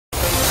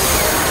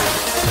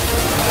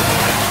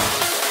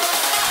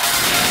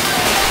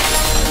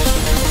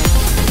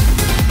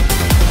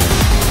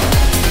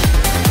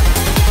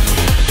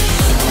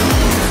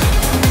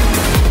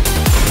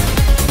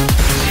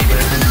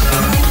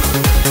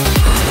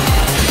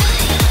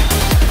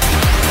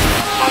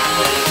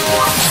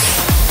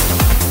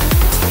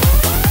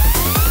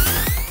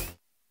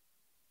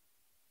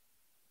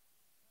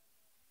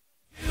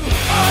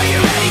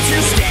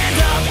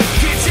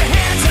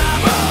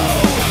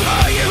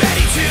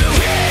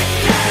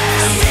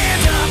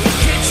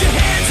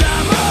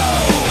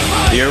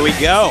Here we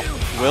go.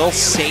 Will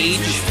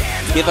Sage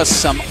give us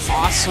some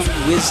awesome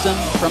wisdom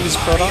from his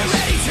Protoss?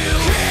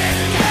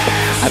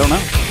 I don't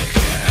know.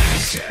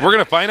 We're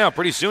going to find out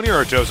pretty soon here,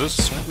 Artosis.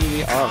 Certainly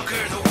we are.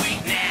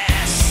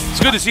 It's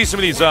good to see some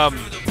of these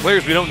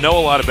players we don't know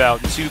a lot about.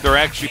 See that they're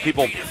actually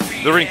people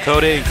that are in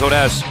Code A and Code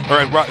S,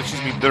 or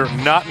excuse me, that are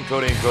not in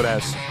Code A and Code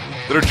S,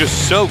 that are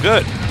just so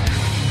good.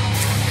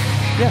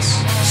 Yes.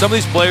 Some of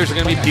these players are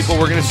going to be people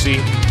we're going to see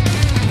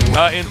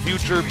in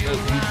future,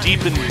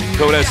 deep in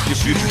Code S,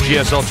 future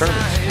GSL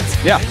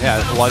tournaments.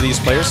 Yeah, a lot of these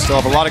players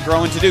still have a lot of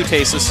growing to do.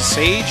 Tasteless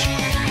Sage,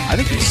 I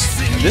think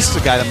this is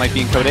a guy that might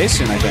be in Code A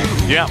soon, I think.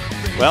 Yeah.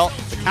 Well,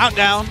 the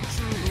countdown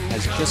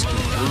has just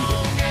concluded.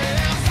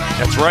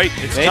 That's right.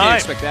 It's they time.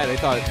 Didn't expect that. They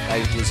thought I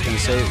was going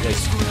to say it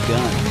was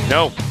done.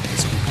 No.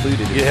 It's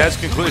concluded. It has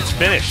concluded. It's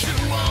finished.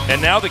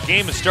 And now the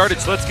game has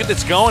started, so let's get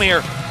this going here.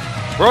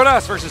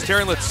 Protoss versus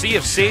Terran. Let's see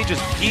if Sage's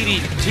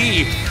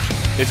PDT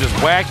is as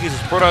wacky as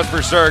Protoss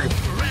versus Zerg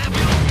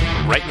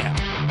right now.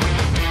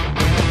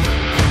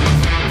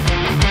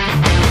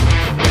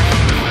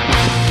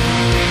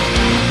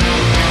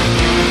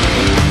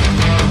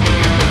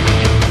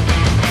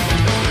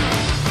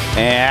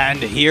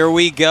 And here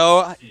we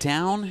go,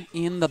 down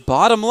in the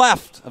bottom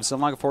left of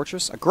Sunlaga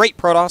Fortress, a great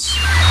Protoss.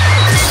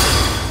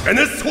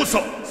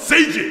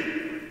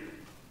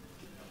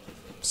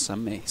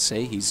 Some may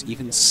say he's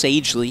even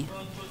sagely.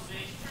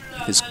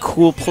 His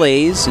cool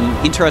plays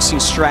and interesting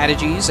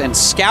strategies and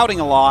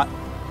scouting a lot.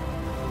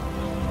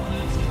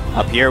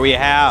 Up here we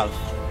have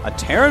a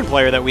Terran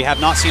player that we have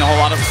not seen a whole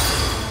lot of.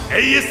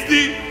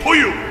 ASD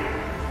Poyu.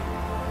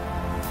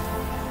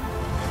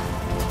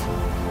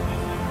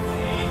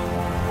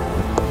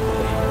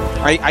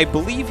 I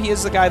believe he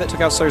is the guy that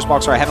took out Slayer's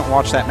Boxer. I haven't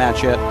watched that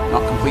match yet.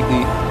 Not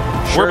completely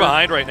sure. We're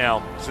behind right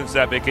now since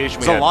that vacation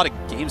we had. There's a lot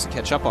of games to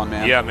catch up on,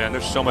 man. Yeah, man.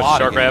 There's so much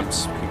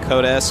Starcraft.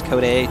 Code S,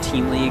 Code A,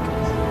 Team League,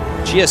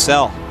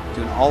 GSL,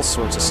 doing all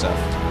sorts of stuff.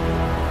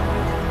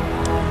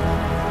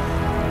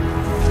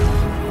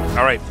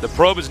 All right, the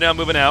probe is now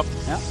moving out.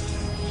 Yeah.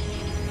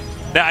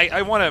 Now,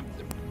 I want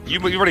to,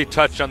 you've already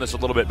touched on this a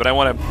little bit, but I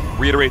want to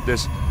reiterate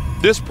this.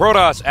 This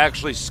Protoss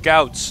actually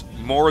scouts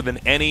more than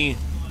any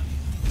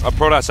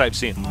Protoss I've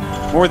seen.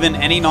 More than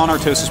any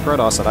non-Artosis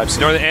Protoss that I've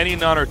seen. More than any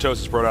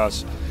non-Artosis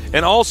Protoss.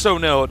 And also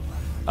note,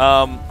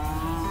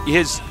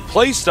 his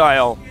play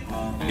style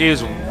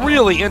is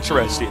really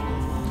interesting.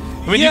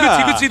 I mean, yeah.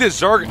 you could see that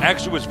Zerg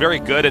actually was very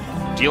good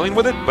at dealing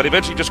with it, but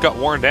eventually just got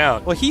worn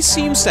down. Well, he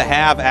seems to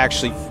have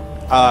actually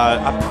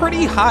a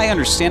pretty high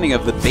understanding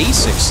of the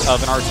basics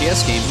of an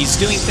RTS game. He's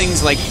doing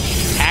things like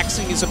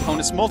taxing his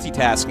opponent's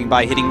multitasking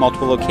by hitting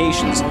multiple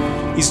locations.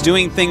 He's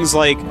doing things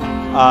like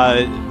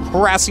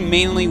harassing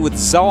mainly with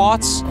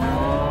Zealots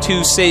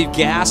to save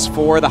gas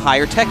for the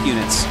higher tech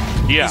units.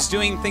 Yeah. He's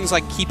doing things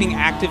like keeping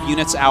active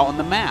units out on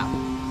the map.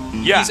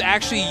 Yeah. He's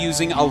actually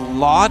using a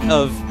lot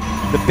of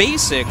the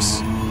basics,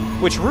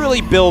 which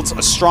really builds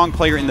a strong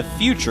player in the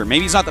future.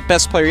 Maybe he's not the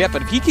best player yet,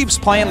 but if he keeps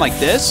playing like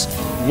this,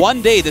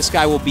 one day this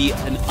guy will be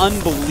an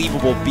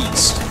unbelievable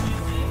beast.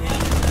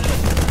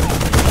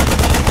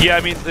 Yeah,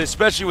 I mean,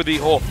 especially with the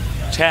whole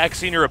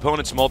taxing your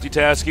opponent's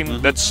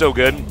multitasking, that's so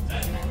good.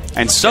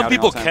 And some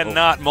people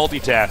cannot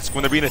multitask.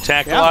 When they're being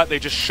attacked a lot, they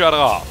just shut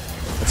off.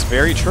 That's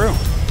very true.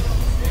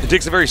 It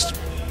takes a very,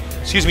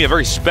 a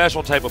very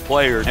special type of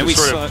player to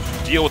sort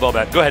of deal with all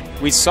that. Go ahead.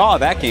 We saw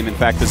that game, in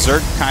fact. The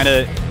Zerg kind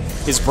of,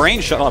 his brain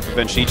shut off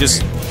eventually.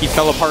 He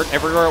fell apart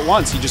everywhere at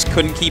once. He just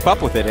couldn't keep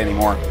up with it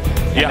anymore.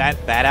 And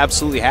that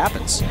absolutely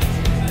happens.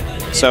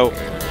 So,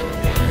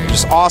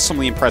 just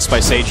awesomely impressed by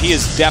Sage. He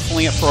is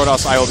definitely a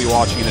Protoss I will be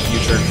watching in the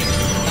future.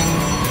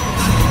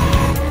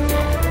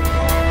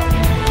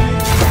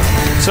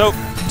 So,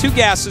 2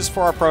 gases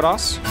for our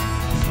Protoss,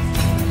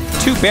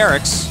 2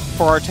 barracks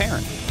for our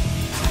Terran.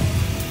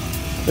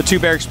 The 2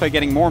 barracks play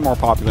getting more and more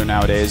popular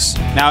nowadays.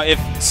 Now, if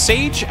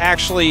Sage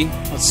actually,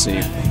 let's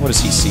see, what has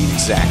he seen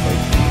exactly?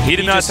 He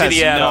did not see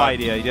the add-on. No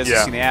idea. He hasn't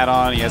seen the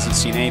add-on. He hasn't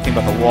seen anything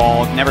but the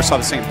wall. Never saw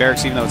the second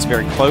barracks, even though it's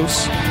very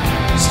close.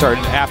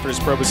 Started after his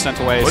probe was sent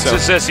away. What's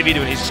this SCV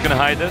doing? He's just going to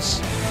hide this?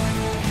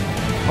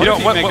 What if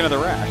he's making other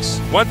racks?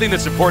 One thing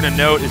that's important to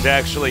note is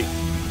actually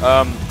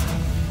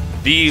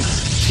the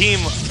team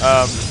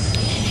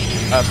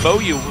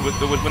Boyu,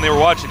 when they were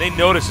watching, they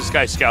noticed this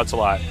guy scouts a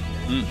lot.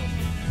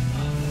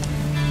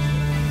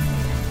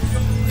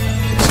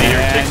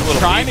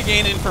 Trying to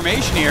gain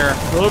information here.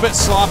 A little bit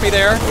sloppy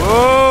there.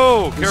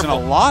 Whoa, losing a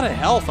lot of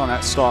health on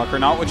that Stalker.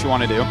 Not what you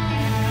want to do.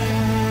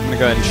 I'm going to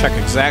go ahead and check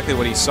exactly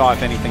what he saw,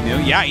 if anything new.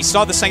 Yeah, he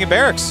saw the second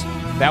barracks.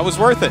 That was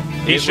worth it.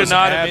 He should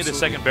not have made the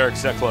second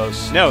barracks that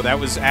close. No, that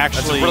was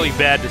actually... That's a really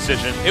bad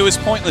decision. It was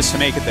pointless to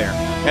make it there.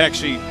 And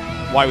actually,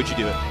 why would you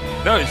do it?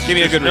 No, give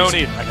me a good reason.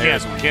 Need. I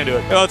can't do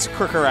it. Well, it's a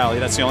quicker rally.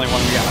 That's the only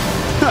one we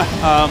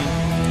got.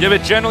 Yeah,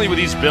 but generally with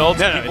these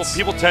builds,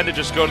 people tend to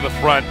just go to the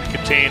front,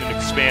 contain, and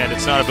expand.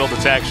 It's not a build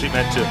that's actually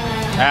meant to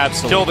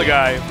kill the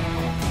guy.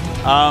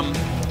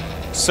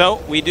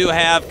 So we do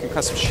have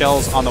concussive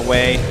shells on the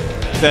way.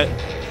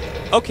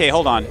 Okay,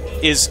 hold on.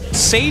 Is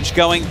Sage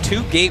going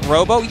to Gate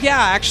Robo? Yeah,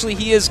 actually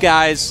he is,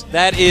 guys.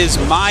 That is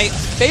my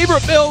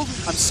favorite build.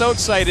 I'm so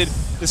excited.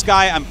 This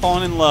guy, I'm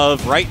falling in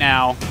love right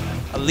now.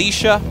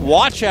 Alicia,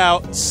 watch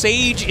out.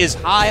 Sage is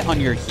high on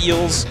your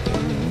heels.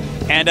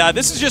 And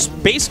this is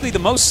just basically the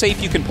most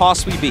safe you can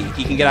possibly be.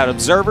 He can get out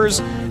observers,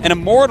 and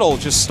Immortal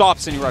just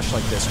stops any rush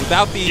like this.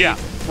 Without the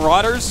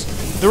Marauders,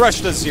 the rush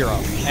does 0.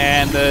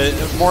 And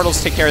the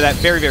Immortals take care of that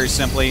very, very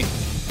simply.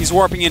 He's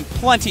warping in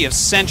plenty of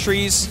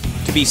sentries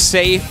to be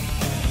safe.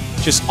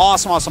 Just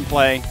awesome, awesome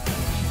play.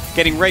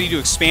 Getting ready to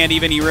expand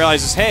even. He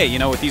realizes, hey, you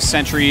know, with these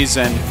sentries,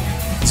 and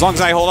as long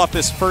as I hold off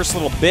this first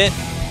little bit,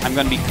 I'm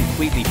going to be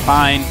completely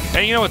fine.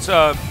 And you know what's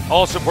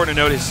also important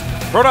to note is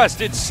Protoss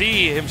did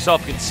see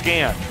himself get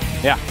scanned.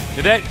 Yeah.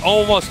 And that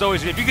almost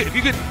always, if you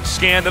get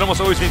scanned, that almost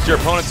always means your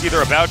opponent's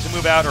either about to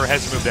move out or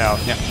has moved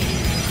out. Yeah.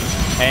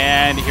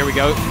 And here we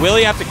go. Will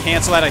he have to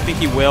cancel that? I think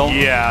he will.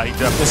 Yeah, he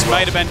definitely This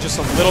might have been just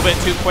a little bit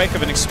too quick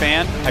of an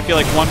expand. I feel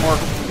like one more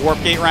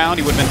Warp Gate round,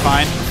 he would have been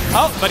fine.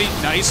 Oh, but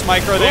nice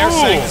micro there,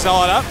 setting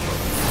Zealot up.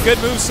 Good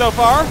move so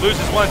far.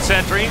 Loses 1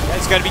 sentry.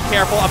 He's got to be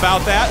careful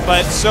about that,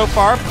 but so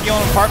far,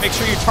 peeling apart, make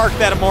sure you target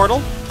that Immortal.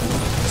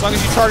 As long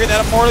as you target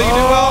that Immortal, you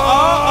do well.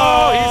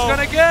 Oh, he's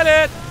going to get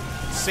it.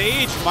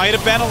 Sage might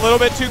have been a little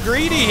bit too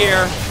greedy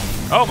here.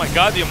 Oh my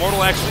god, the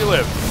Immortal actually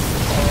lived.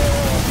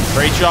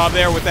 Great job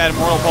there with that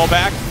Immortal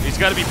pullback. He's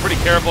got to be pretty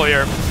careful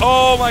here.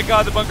 Oh my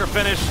god, the bunker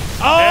finished.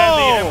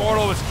 Oh! And the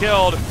Immortal was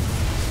killed.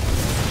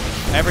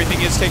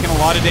 Everything is taking a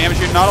lot of damage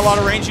here. Not a lot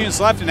of range units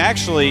left, and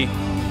actually,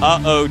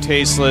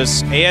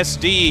 Tasteless.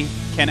 ASD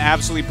can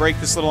absolutely break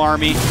this little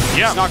army.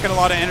 Yeah. He's not got a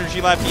lot of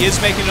energy left. He is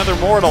making another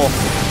Mortal,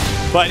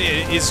 but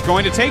it is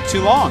going to take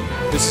too long.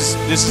 This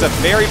is a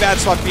very bad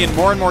spot to be in.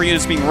 More and more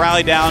units being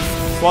rallied down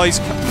while he's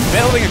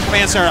building a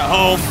command center at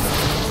home.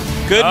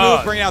 Good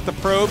move bringing out the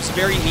probes.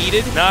 Very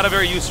needed. Not a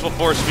very useful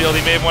force field.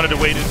 He may have wanted to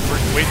wait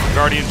for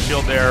Guardian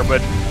Shield there,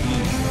 but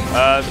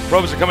the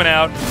probes are coming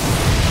out.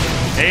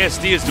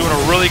 ASD is doing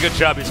a really good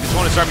job. He's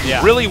controlling his army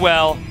really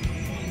well.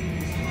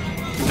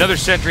 Another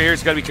sentry here.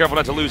 He's got to be careful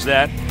not to lose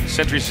that.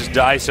 Sentries just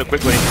die so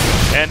quickly.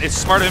 And it's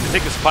smart of him to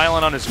take this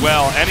pylon on as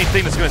well.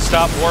 Anything that's going to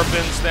stop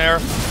warpins there.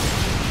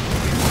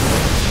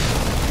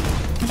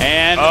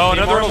 And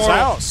another Immortal's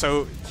out.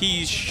 So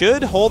he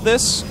should hold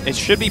this. It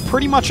should be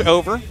pretty much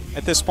over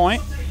at this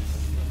point.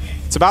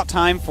 It's about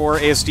time for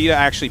ASD to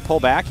actually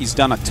pull back. He's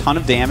done a ton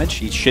of damage.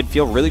 He should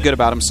feel really good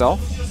about himself.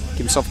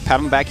 Give himself a pat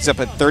on the back. He's up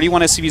at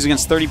 31 SCVs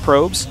against 30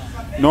 probes.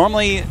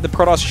 Normally, the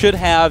Protoss should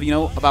have, you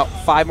know, about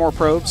 5 more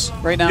probes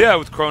right now. Yeah,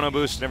 with Chrono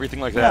Boost and everything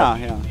like that.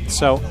 Yeah, yeah.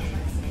 So,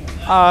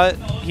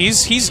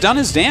 he's done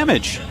his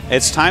damage.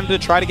 It's time to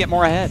try to get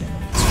more ahead.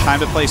 It's time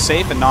to play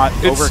safe and not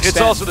overextend.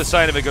 It's also the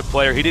sign of a good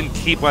player. He didn't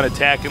keep on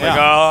attacking like,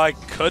 oh, I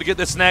could get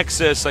this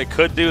Nexus. I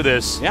could do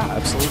this. Yeah,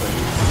 absolutely.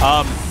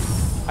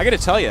 I got to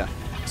tell you,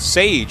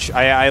 Sage,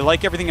 I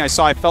like everything I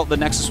saw. I felt the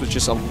Nexus was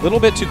just a little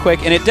bit too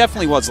quick, and it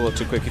definitely was a little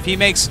too quick. If he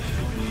makes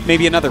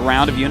maybe another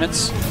round of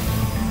units,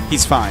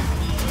 he's fine.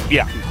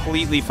 Yeah.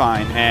 Completely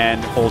fine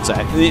and holds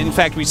that. In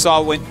fact, we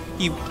saw when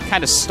he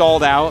kind of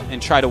stalled out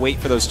and tried to wait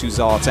for those 2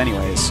 Zealots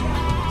anyways.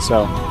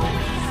 So,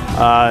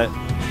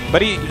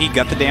 but he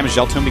got the damage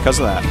dealt to him because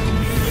of that.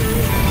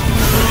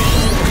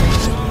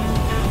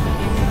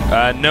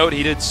 Note,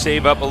 he did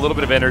save up a little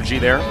bit of energy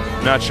there.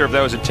 Not sure if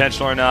that was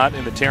intentional or not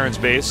in the Terran's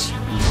base.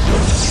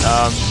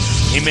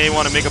 He may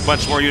want to make a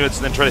bunch more units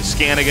and then try to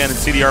scan again and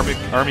see the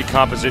army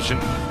composition.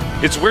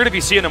 It's weird if you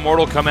see an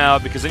Immortal come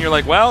out, because then you're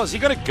like, well, is he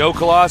going to go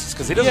Colossus?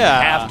 Because he doesn't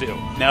have to.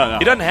 No.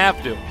 He doesn't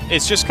have to.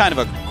 It's just kind of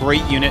a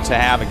great unit to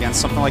have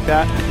against something like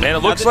that. And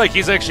it looks like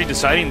he's actually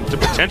deciding to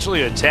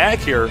potentially attack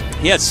here.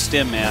 He has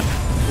Stim, man.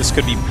 This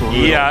could be brutal.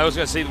 Yeah, I was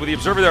going to say, with the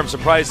Observer there, I'm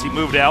surprised he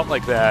moved out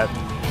like that.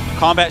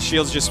 Combat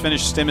Shields just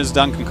finished. Stim is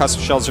done.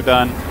 Concussive Shells are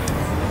done.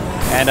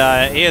 And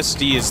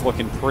ASD is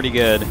looking pretty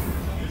good.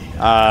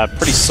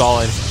 Pretty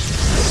solid.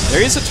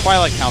 There is a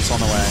Twilight Council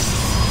on the way.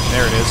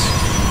 There it is.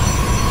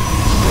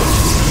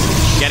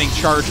 Getting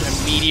charged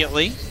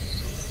immediately.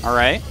 All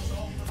right.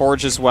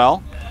 Forge as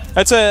well.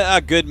 That's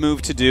a good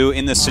move to do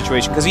in this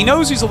situation, because he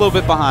knows he's a little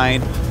bit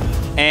behind.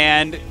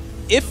 And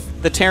if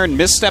the Terran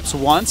missteps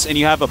once and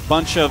you have a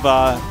bunch of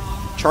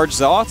charged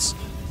Zealots,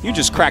 you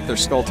just crack their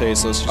skull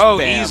tasteless. Oh,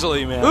 bam.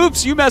 easily, man.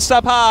 Oops, you messed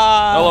up.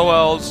 Ha!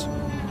 LOLs.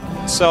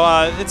 So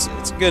it's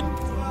a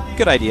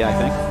good idea, I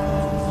think.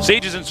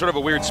 Sage is in sort of a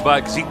weird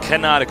spot because he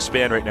cannot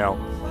expand right now.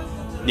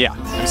 Yeah.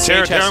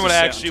 Terran would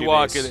actually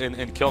walk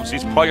and kill him, so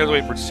he's probably going to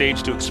wait for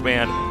Sage to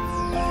expand.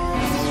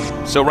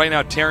 So right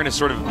now, Terran is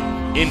sort of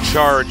in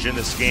charge in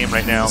this game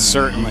right now.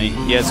 Certainly.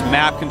 He has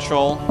map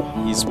control.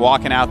 He's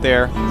walking out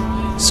there,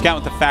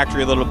 scouting the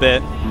factory a little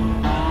bit.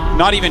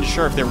 Not even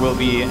sure if there will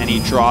be any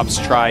drops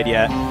tried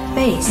yet.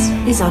 Base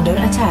is under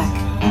attack.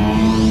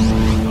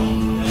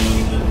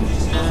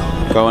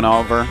 Going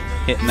over,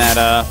 hitting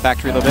that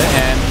factory a little bit,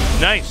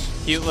 and nice.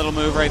 Cute little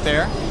move right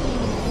there.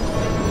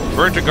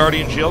 Burnt a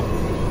Guardian Shield.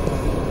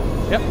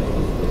 Yep.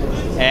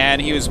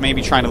 And he was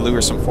maybe trying to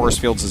lure some force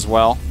fields as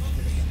well.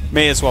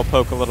 May as well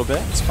poke a little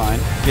bit. It's fine.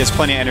 He has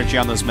plenty of energy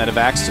on those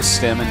medevacs to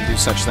stim and do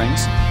such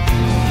things.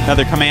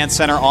 Another command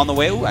center on the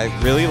way. Ooh, I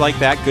really like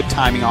that. Good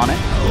timing on it.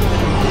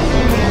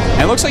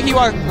 And it looks like he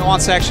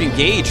wants to actually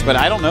engage, but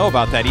I don't know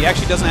about that. He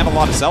actually doesn't have a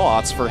lot of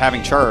Zealots for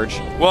having charge.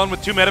 Well, and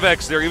with 2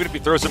 medevacs there, even if he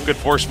throws some good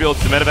force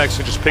fields, the medevacs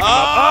can just pick him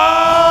up.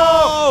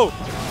 Oh!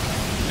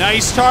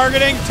 Nice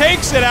targeting.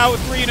 Takes it out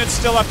with 3 units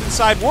still left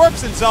inside.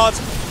 Warps and Zealots.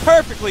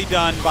 Perfectly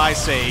done by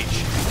Sage.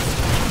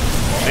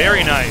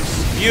 Very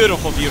nice.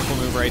 Beautiful, beautiful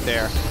move right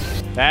there.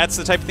 That's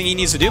the type of thing he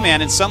needs to do,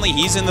 man, and suddenly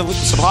he's in the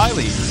supply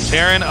lead.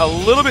 Terran a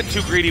little bit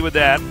too greedy with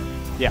that.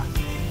 Yeah.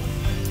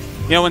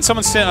 You know, when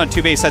someone's sitting on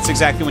 2 base, that's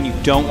exactly when you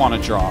don't want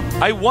to draw.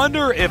 I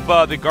wonder if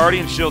the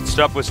Guardian Shield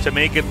stuff was to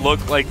make it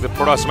look like the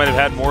Protoss might have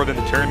had more than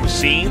the Terran was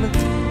seen.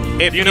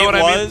 If you know what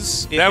I mean?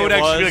 That would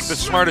actually be like the was,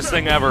 smartest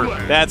thing ever.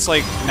 That's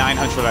like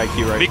 900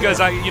 IQ right Because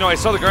there. I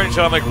saw the Guardian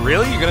Shield, I'm like,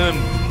 really? You're going to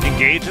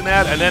engage in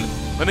that? And then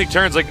when he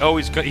turns like, oh,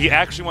 he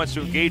actually wants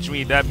to engage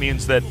me, that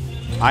means that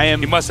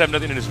he must have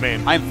nothing in his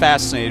main. I'm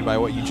fascinated by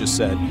what you just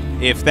said.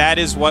 If that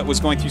is what was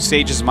going through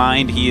Sage's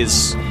mind, he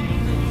is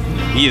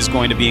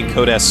going to be in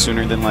Code S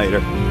sooner than later.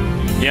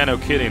 Yeah, no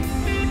kidding.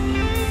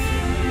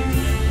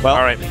 Well,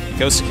 all right.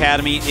 Ghost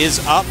Academy is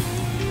up.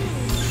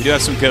 We do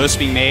have some ghosts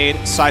being made.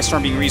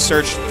 Psystorm being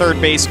researched. 3rd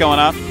base going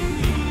up.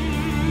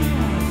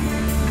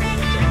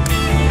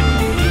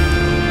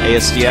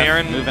 ASDF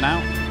Terran moving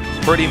out.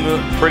 Pretty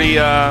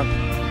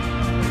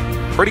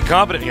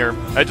confident here.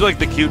 I do like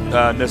the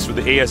cuteness with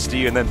the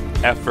ASD and then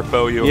F for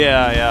Foyu.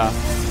 Yeah, yeah.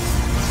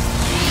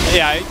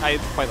 Yeah, I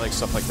quite like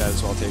stuff like that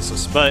as well,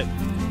 Tasteless. But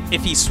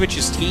if he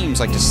switches teams,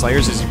 like to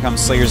Slayers, does he become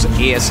Slayers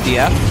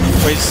ASDF?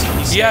 Or is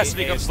he has to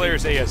become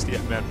Slayers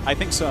ASDF, man. I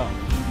think so.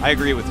 I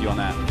agree with you on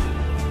that.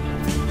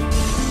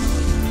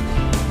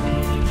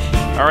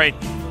 All right.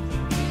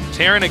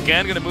 Terran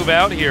again going to move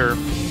out here.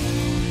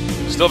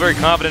 Still very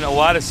confident. A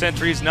lot of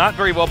sentries. Not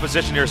very well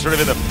positioned here, sort of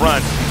in the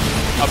front.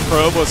 A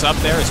probe was up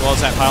there as well as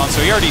that pylon,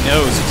 so he already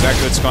knows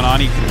exactly what's going on.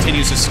 He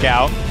continues to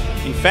scout.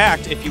 In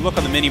fact, if you look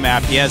on the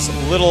mini-map, he has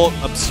little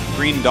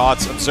green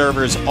dots,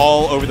 observers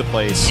all over the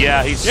place.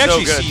 Yeah, he so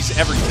actually good. Sees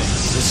everything.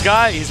 This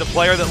guy, he's a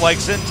player that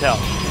likes intel.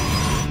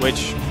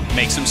 Which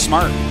makes him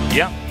smart.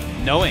 Yeah.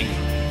 Knowing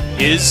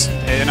is,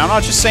 and I'm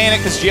not just saying it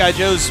because G.I.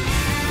 Joe's,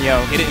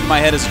 hit it in my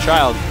head as a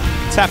child.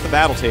 It's half the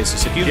battle,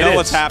 Tasteless. If you know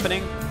what's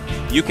happening,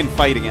 you can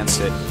fight against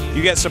it.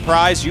 You get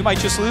surprised, you might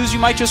just lose, you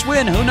might just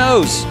win. Who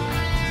knows?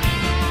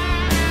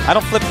 I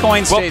don't flip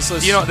coins,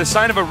 Tasteless. You know, the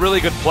sign of a really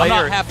good player.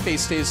 I'm not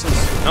half-face,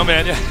 Tasteless. No,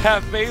 man.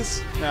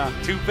 Half-face? Yeah.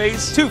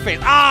 Two-face?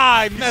 Two-face. Ah,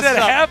 I messed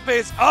up.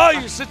 Half-face. Oh,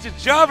 you're such a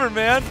jobber,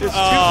 man. It's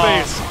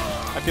two-face.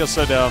 I feel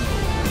so dumb.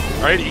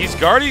 All right, he's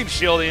Guardian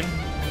shielding.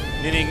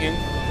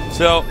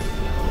 So,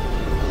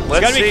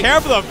 let's got to be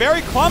careful, though.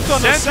 Very clumped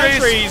on the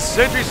sentries.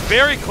 Sentry's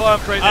very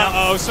clumped right now.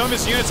 Uh-oh, some of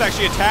his units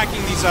actually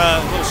attacking these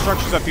little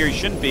structures up here he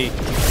shouldn't be.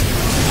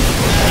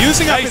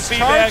 Using up his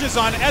charges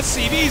on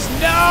SCVs.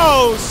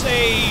 No,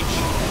 Sage.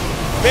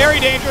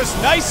 Very dangerous.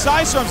 Nice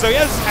Psystorms, though. He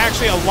has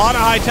actually a lot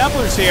of High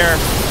Templars here.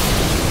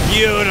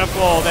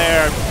 Beautiful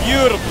there.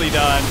 Beautifully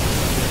done.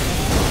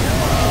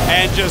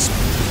 And just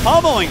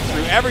pummeling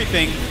through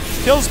everything.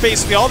 Kills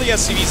basically all the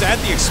SCVs at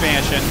the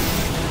expansion.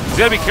 He's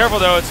got to be careful,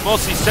 though. It's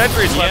mostly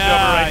sentries left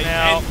over right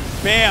now. And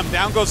bam,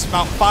 down goes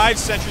about 5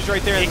 sentries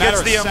right there. He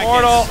gets the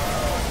Immortal.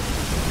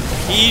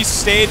 He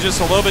stayed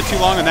just a little bit too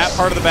long in that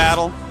part of the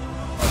battle.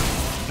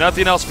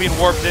 Nothing else being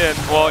warped in.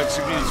 Well,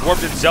 excuse me, he's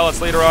warped in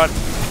Zealots later on.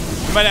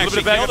 He might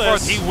actually kill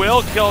this. He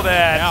will kill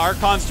that. Yeah,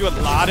 Archons do a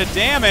lot of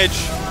damage.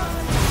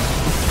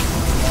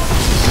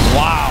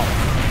 Wow.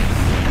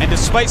 And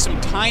despite some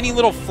tiny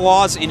little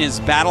flaws in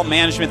his battle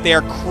management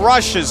there,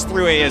 crushes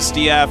through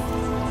ASDF.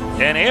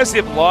 And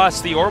ASDF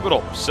lost the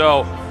orbital.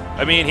 So,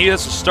 I mean, he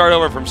has to start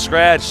over from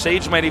scratch.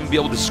 Sage might even be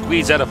able to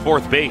squeeze out a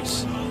 4th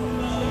base.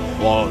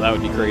 Whoa, that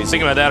would be crazy.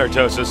 Think about that,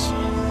 Artosis.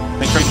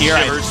 Think from here,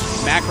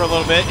 macro a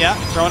little bit, yeah.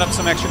 Throwing up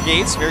some extra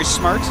gates, very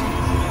smart.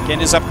 Getting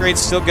his upgrades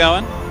still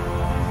going.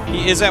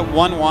 He is at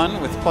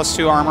 1-1 with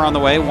 +2 armor on the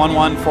way.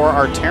 1-1 for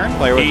our Terran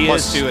player with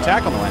 +2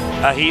 attack on the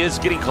way. He is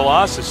getting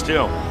Colossus,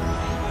 too.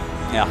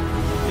 Yeah.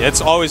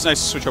 It's always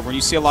nice to switch over. When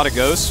you see a lot of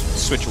ghosts,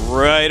 switch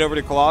right over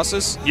to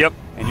Colossus. Yep.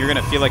 And you're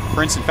going to feel like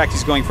Prince. In fact,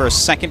 he's going for a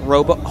 2nd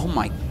robo. Oh,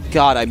 my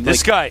God. I'm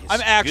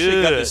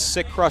actually got this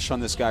sick crush on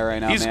this guy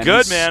right now, man. He's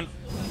good, man.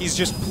 He's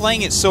just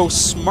playing it so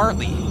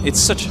smartly. It's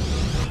such...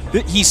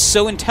 He's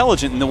so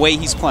intelligent in the way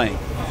he's playing.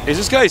 Is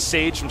this guy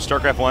Sage from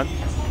StarCraft 1?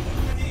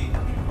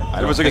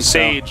 I don't think a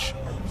Sage.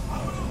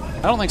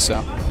 I don't think so.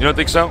 You don't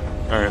think so?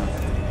 All right.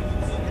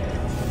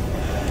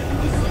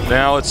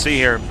 Now, let's see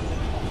here.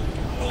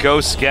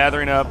 Ghosts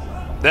gathering up.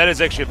 That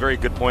is actually a very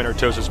good point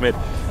Artosis made.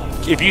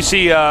 If you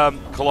see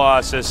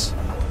Colossus,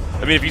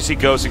 if you see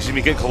Ghost,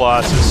 get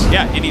Colossus.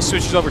 Yeah, and he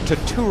switches over to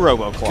 2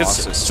 Robo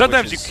Colossus.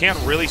 Sometimes you can't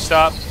really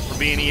stop from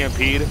being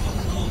EMP'd.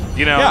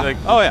 You know? Yeah. Like,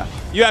 oh, yeah.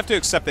 You have to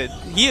accept that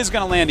he is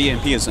going to land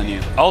EMPs on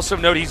you. Also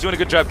note, he's doing a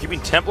good job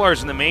keeping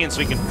Templars in the main so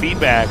he can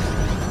feedback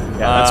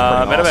that's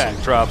pretty medevac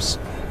awesome. drops.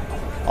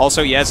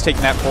 Also, yes,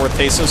 taking that 4th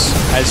Thesis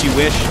as you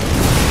wish.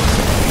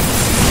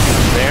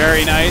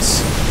 Very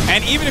nice.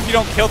 And even if you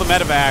don't kill the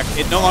medevac,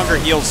 it no longer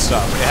heals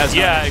stuff. It has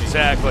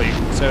exactly.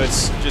 So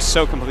it's just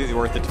so completely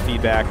worth it to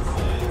feedback.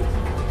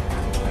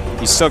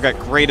 He's still got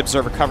great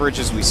observer coverage,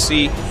 as we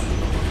see.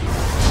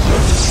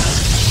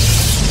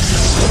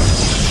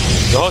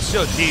 The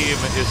Hostile team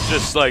is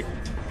just like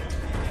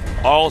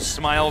all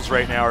smiles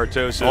right now,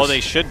 Artosis. Oh,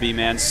 they should be,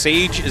 man.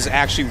 Sage is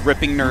actually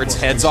ripping nerds'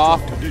 heads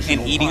off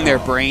and eating their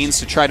brains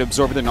to try to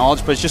absorb their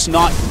knowledge, but it's just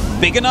not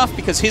big enough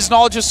because his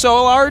knowledge is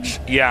so large.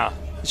 Yeah.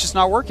 It's just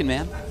not working,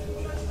 man.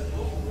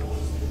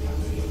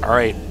 All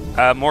right.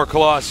 More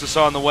Colossus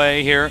on the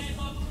way here.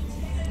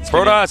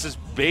 Protoss is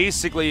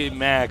basically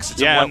max.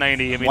 It's a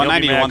 190. I mean,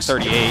 190 to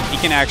 138. He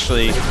can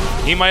actually...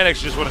 He might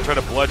actually just want to try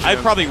to bludgeon him.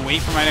 I'd probably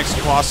wait for my next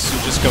Colossus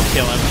and just go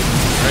kill him.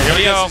 Right, here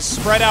we go.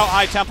 Spread out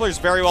High Templars,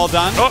 very well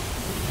done. Oh.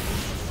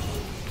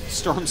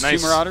 Storms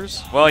Nice. 2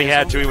 Marauders. Well, he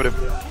had to.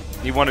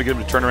 He wanted to get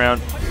him to turn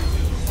around.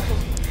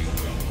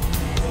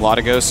 A lot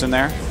of ghosts in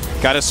there.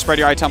 Got to spread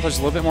your High Templars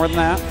a little bit more than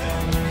that.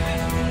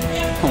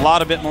 A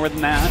lot of bit more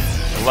than that.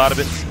 A lot of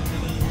it.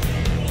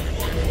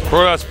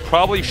 Protoss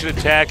probably should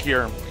attack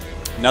here.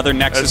 Another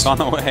Nexus on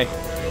the way.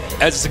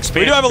 As it's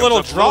expanding. We do have a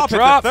little drop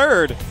at the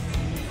third.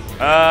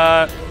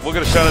 We'll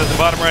get a shot at the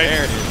bottom right.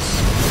 There it is.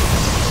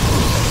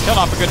 Killing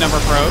off a good number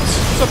of probes.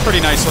 It's a pretty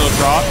nice little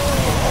drop.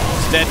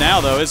 It's dead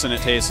now, though, isn't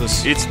it,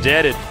 Tasteless? It's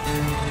deaded.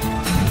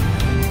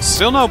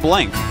 Still no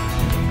blink.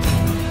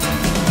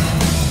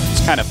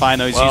 It's kind of fine,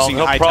 though. He's using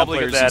High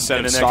Templars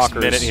instead of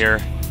Stalkers. Minute here.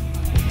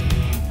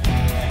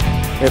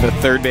 We have a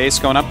third base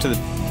going up to the...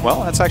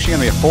 Well, that's actually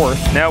going to be a fourth.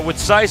 Now, with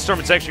Psystorm,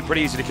 it's actually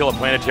pretty easy to kill a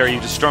planetary. You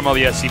just storm all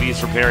the SCVs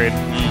for period.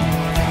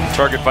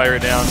 Target fire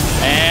it down.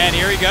 And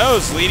here he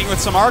goes, leading with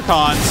some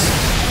Archons.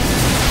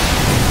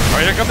 All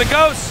right, here come the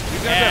Ghosts.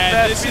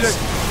 And this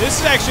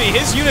is actually,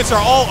 his units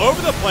are all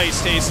over the place,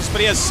 Stasis, but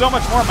he has so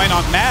much more, it might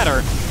not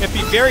matter. You have to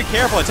be very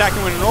careful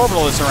attacking when an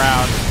orbital is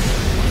around.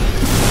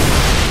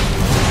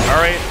 All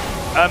right,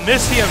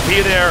 missed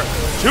EMP there.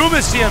 2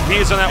 missed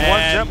EMPs on that one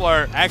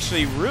Templar.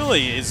 Actually,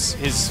 really,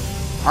 his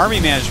army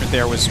management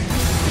there was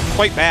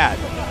quite bad,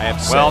 I have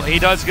to say. Well, he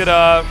does get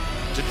to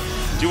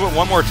do it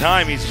one more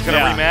time. He's just going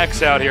to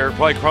remax out here,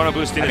 probably chrono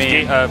boosting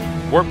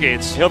his warp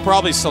gates. He'll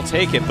probably still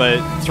take it,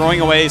 but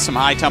throwing away some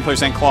High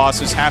Templars and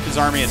Colossus, half his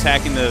army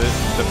attacking the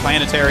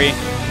planetary,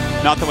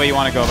 not the way you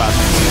want to go about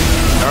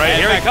this. All right,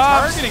 here he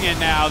comes. Targeting it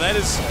now. That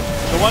is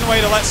the one way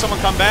to let someone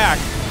come back.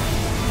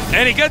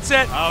 And he gets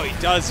it. Oh, he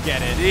does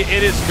get it.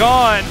 It is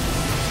gone.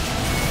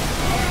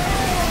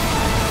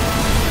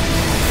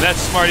 That's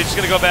smart. He's just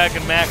going to go back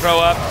and macro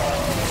up.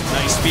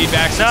 Nice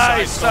feedback.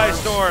 Nice Side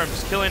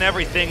Storms. Killing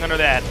everything under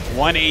that.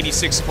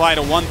 186 supply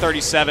to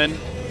 137.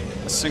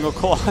 A single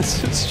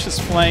Colossus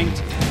just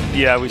flanked.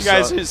 Yeah, we saw it.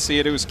 You guys didn't see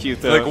it. It was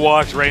cute, though. Like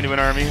walked right into an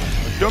army.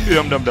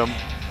 Dum-dum-dum-dum.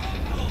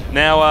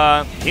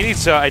 Now, he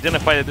needs to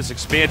identify that this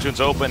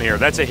expansion's open here.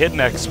 That's a hidden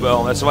X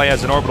spell. That's why he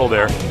has an orbital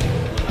there.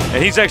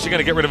 And he's actually going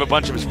to get rid of a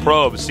bunch of his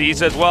probes. See, he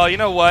says, well, you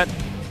know what?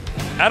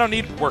 I don't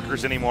need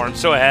workers anymore. I'm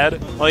so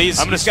ahead. Well, he's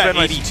got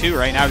 82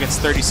 right now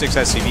against 36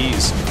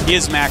 SCVs. He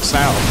is maxed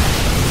out.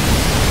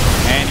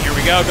 And here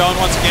we go, going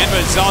once again,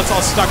 but Zealot's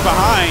all stuck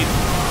behind.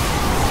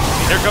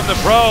 Here come the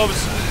probes.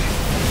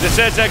 This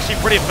is actually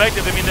pretty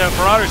effective. I mean, the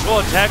Marauders will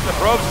attack the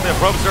probes, and the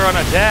probes are on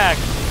attack.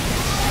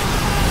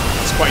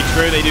 That's quite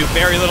true. They do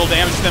very little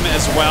damage to them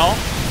as well.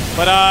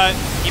 But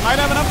he might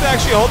have enough to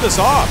actually hold this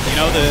off. You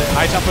know, the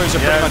High Templars are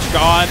pretty much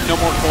gone. No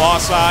more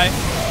Colossi.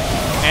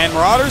 And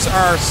Marauders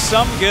are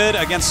some good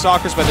against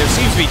Stalkers, but there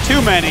seems to be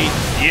too many.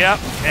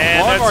 Yep.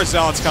 And one more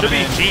Zealots coming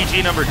in. Should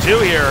be GG number 2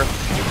 here.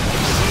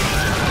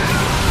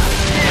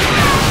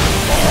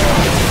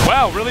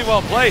 Wow, really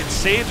well played.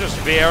 Sage was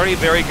very,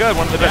 very good.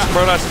 One of the best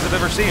Protosses I've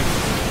ever seen.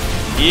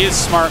 He is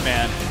smart,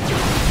 man.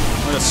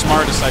 One of the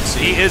smartest I've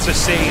seen. He is a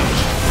sage.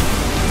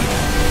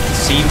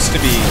 Seems to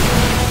be.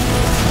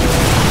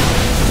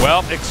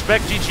 Well,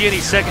 expect GG any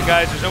second,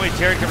 guys. There's no way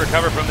Terran can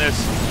recover from this.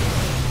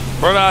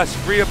 Protoss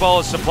free up all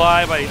his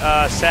supply by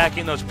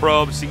sacking those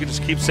probes. You can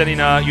just keep sending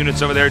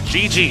units over there.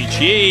 GG.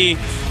 GG.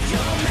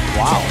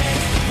 Wow.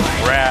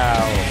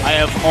 Wow. I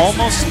have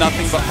almost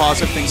nothing but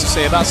positive things to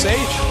say about Sage.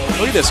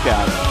 Look at this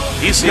guy.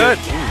 He's good.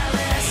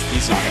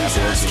 He's not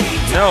happy, is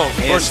he? No, of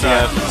course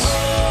not.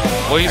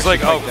 Well, he's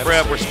like, oh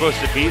crap, we're supposed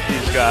to beat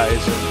these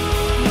guys.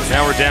 And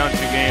now we're down 2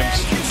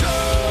 games.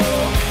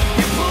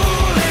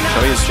 So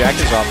his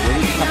jacket's off. Will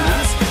he come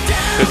out?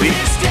 Could be.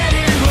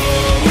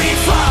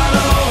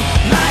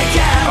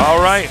 All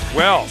right,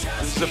 well,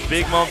 this is a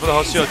big moment for the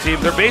Hostile team.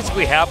 They're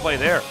basically halfway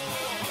there.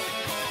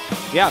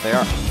 Yeah, they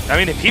are. I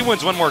mean, if he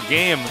wins one more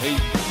game,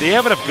 they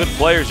have enough good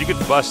players. You could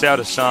bust out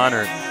Hassan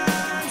or,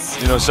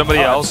 you know, somebody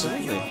else.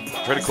 Absolutely.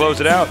 Try to close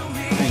it out.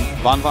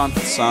 Von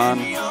Hassan,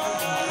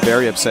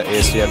 very upset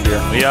ASDF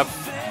here. Yep,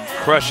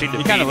 crushing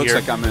defeat. He kind of looks here.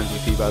 like I'm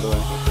MVP, by the way.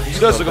 He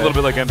does look a little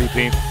bit like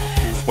MVP.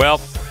 Well,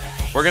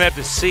 we're going to have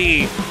to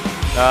see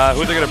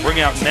who they're going to bring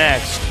out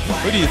next.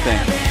 Who do you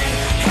think?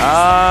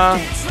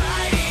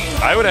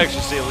 I would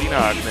actually say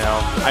Leenock now.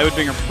 I would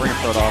bring a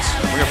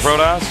Protoss. Bring a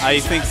Protoss? I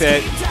think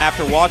that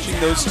after watching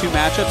those two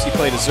matchups, he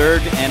played a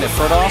Zerg and a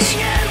Protoss.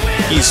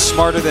 He's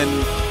smarter than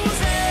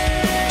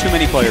too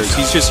many players.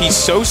 He's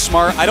so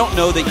smart. I don't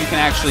know that you can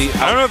actually.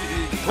 I don't know if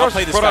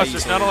Protoss,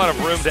 there's not a lot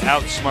of room to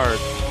outsmart.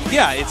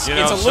 Yeah, it's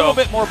a little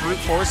bit more brute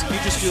force. If you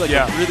just do like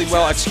a really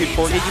well executed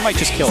forward hit, you might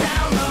just kill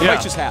him. It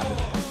might just happen.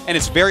 And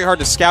it's very hard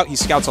to scout. He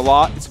scouts a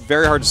lot. It's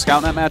very hard to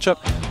scout in that matchup.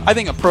 I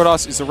think a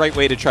Protoss is the right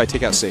way to try to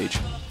take out Sage.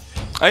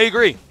 I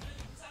agree.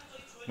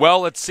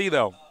 Well, let's see,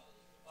 though.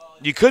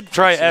 You could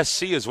try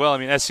SC as well. I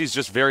mean, SC's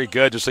just very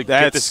good. Just like,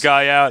 get this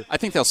guy out. I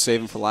think they'll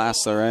save him for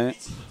last, though, right?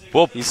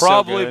 Well,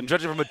 probably, so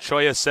judging from what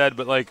Choya said,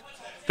 but, like,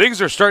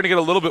 things are starting to get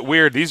a little bit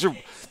weird. These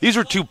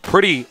are two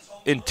pretty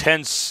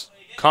intense,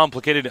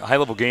 complicated,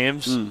 high-level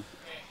games.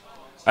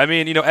 I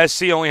mean, you know,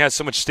 SC only has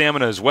so much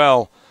stamina as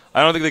well.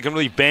 I don't think they can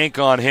really bank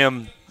on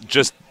him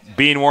just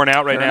being worn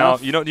out right now.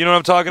 You know what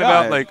I'm talking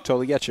about? I like,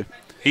 totally get you.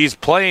 He's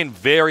playing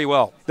very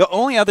well. The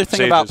only other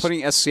thing about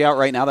putting SC out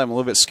right now that I'm a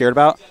little bit scared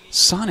about,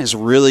 Son is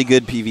really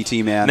good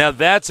PvT, man. Now,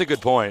 that's a good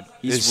point.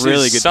 He's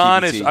really good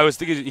Son PvT. I was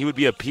thinking he would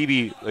be a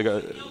PB, like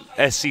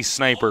a SC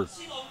sniper,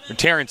 or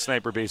Terran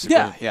sniper, basically.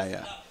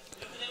 Yeah.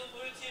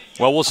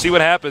 Well, we'll see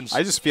what happens.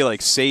 I just feel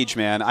like Sage,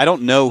 man. I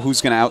don't know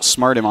who's going to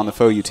outsmart him on the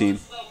FOU team.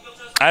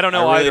 I don't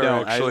know really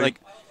either, actually.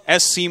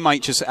 SC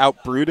might just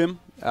outbrute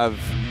him of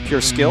pure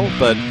skill,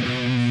 but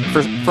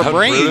for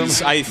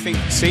brains, I think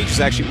Sage is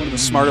actually one of the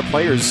smarter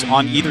players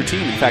on either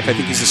team. In fact, I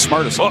think he's the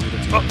smartest on either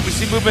team. We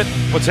see movement.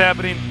 What's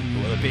happening?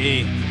 Will it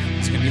be?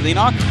 It's going to be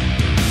Leenock.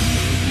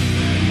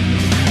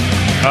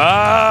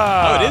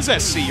 Oh, it is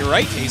SC. You're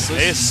right,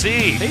 Tasteless. SC.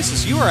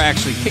 Tasteless, you are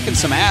actually kicking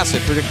some ass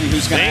at predicting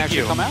who's going to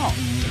actually come out.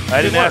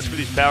 I didn't ask for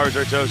these powers,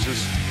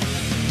 Artosis.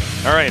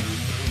 All right.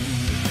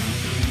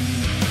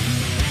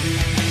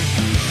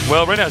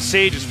 Well, right now,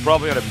 Sage is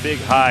probably on a big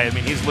high. I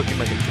mean, he's looking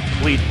like a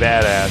complete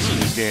badass in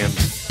these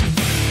games.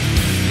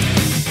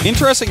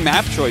 Interesting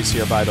map choice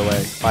here, by the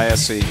way, by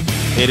SC.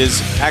 It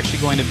is actually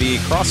going to be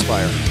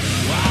Crossfire.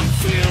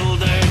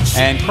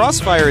 And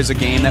Crossfire is a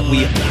game that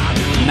we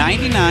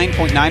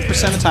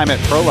 99.9% of the time at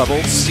pro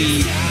level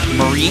see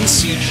Marine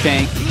Siege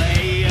Tank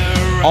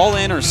all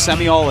in or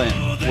semi-all in,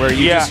 where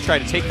you just try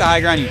to take the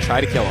high ground, you try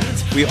to kill him.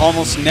 We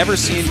almost never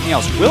see anything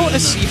else. Will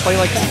SC play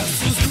like that?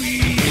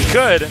 He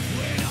could.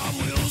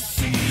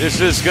 This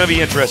is going to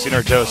be interesting,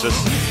 Artosis.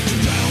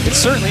 It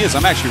certainly is.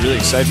 I'm actually really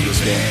excited for this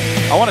game.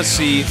 I want to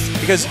see,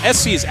 because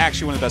SC is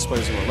actually one of the best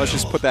players in the world. Let's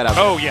just put that out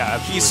there. Oh, yeah,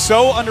 absolutely. He's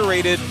so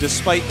underrated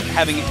despite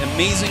having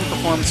amazing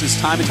performances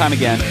time and time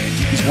again.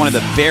 He's one of the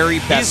very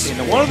best in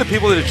the world. One of the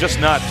people that is just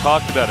not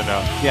talked about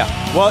enough. Yeah.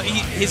 Well,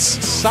 his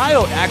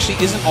style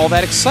actually isn't all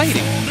that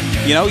exciting.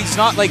 You know, he's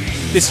not like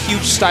this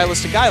huge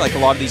stylistic guy like a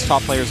lot of these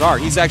top players are.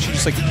 He's actually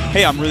just like,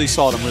 hey, I'm really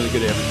solid. I'm really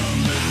good at everything.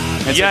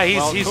 Yeah,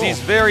 he's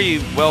very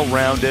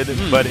well-rounded,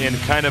 but in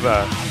kind of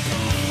a,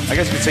 I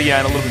guess you could say,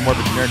 in a little bit more of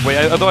a generic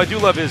way. Although I do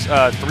love his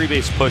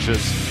three-base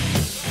pushes.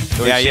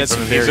 So he has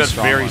some very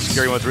strong very ones.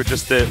 Scary ones. Where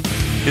just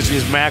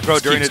his macro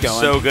just during it's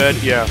so good.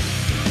 Yeah.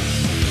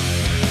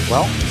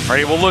 Well, all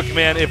right. Well, look,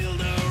 man. If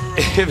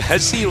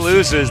SC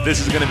loses, this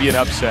is going to be an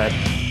upset.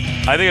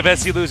 I think if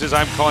SC loses,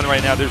 I'm calling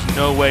right now. There's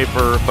no way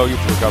for FOU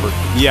to recover.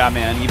 Yeah,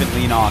 man. Even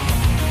Leenock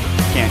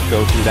can't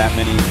go through that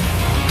many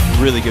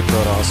really good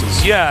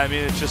Protosses. Yeah, I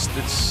mean,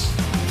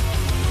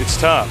 it's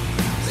tough.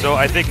 So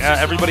I think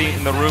everybody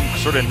in the room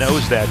sort of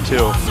knows that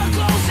too.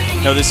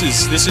 No, this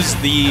is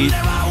the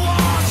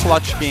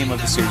clutch game of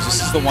the series.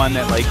 This is the one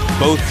that like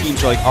both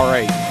teams are like, all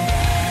right,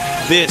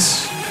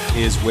 this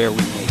is where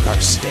we make our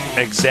stand.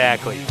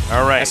 Exactly.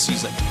 All right.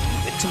 SC's like,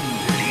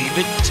 leave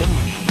it to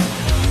me.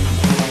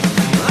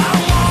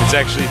 It's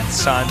actually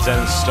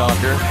Sanzen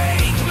Stalker.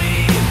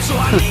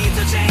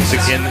 He's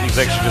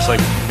actually just like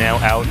now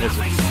out as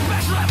a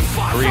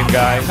Korean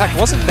guy. In fact,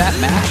 wasn't that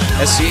match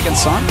SC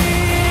against Sun?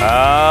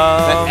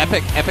 That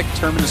epic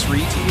Terminus Re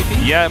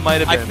TVP? Yeah, it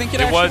might have been. I think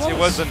it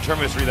was in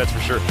Terminus Re, that's for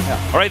sure.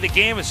 Yeah. All right, the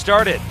game has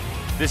started.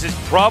 This is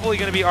probably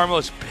going to be our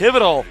most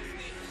pivotal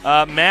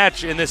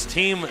match in this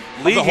team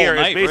league here.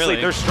 It's basically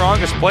their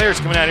strongest players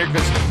coming out here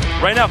because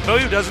right now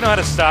FOU doesn't know how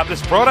to stop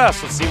this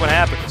Protoss. Let's see what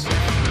happens.